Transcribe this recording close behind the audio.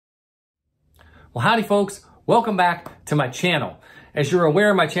Well, howdy folks, welcome back to my channel. As you're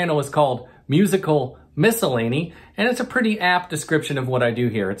aware, my channel is called Musical Miscellany, and it's a pretty apt description of what I do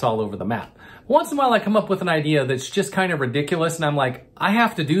here. It's all over the map. Once in a while I come up with an idea that's just kind of ridiculous, and I'm like, I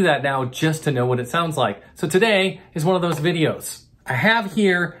have to do that now just to know what it sounds like. So today is one of those videos. I have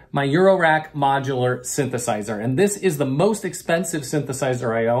here my Eurorack Modular Synthesizer, and this is the most expensive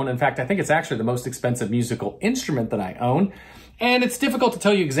synthesizer I own. In fact, I think it's actually the most expensive musical instrument that I own. And it's difficult to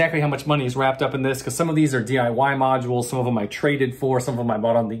tell you exactly how much money is wrapped up in this because some of these are DIY modules, some of them I traded for, some of them I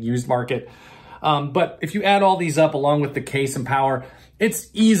bought on the used market. But if you add all these up along with the case and power, it's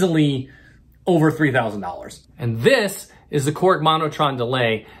easily over $3,000. And this is the KORG Monotron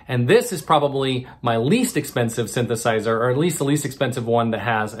Delay, and this is probably my least expensive synthesizer, or at least the least expensive one that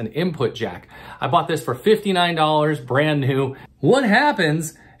has an input jack. I bought this for $59, brand new. What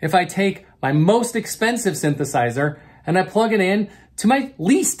happens if I take my most expensive synthesizer and I plug it in to my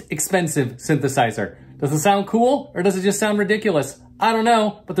least expensive synthesizer? Does it sound cool or does it just sound ridiculous? I don't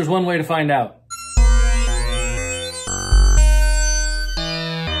know, but there's one way to find out.